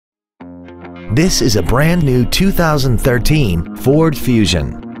This is a brand new 2013 Ford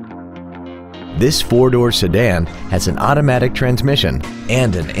Fusion. This four-door sedan has an automatic transmission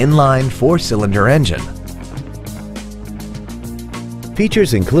and an inline four-cylinder engine.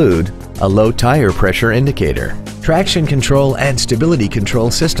 Features include a low tire pressure indicator, traction control and stability control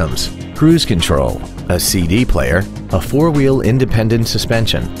systems, cruise control, a CD player, a four-wheel independent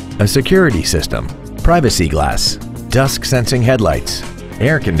suspension, a security system, privacy glass, dusk sensing headlights,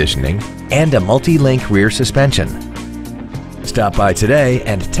 air conditioning, and a multi-link rear suspension. Stop by today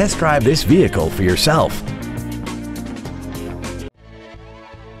and test drive this vehicle for yourself.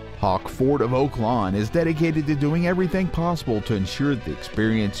 Hawk Ford of Oak Lawn is dedicated to doing everything possible to ensure that the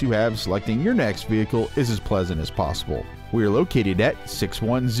experience you have selecting your next vehicle is as pleasant as possible. We are located at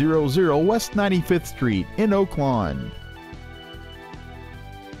 6100 West 95th Street in Oak Lawn.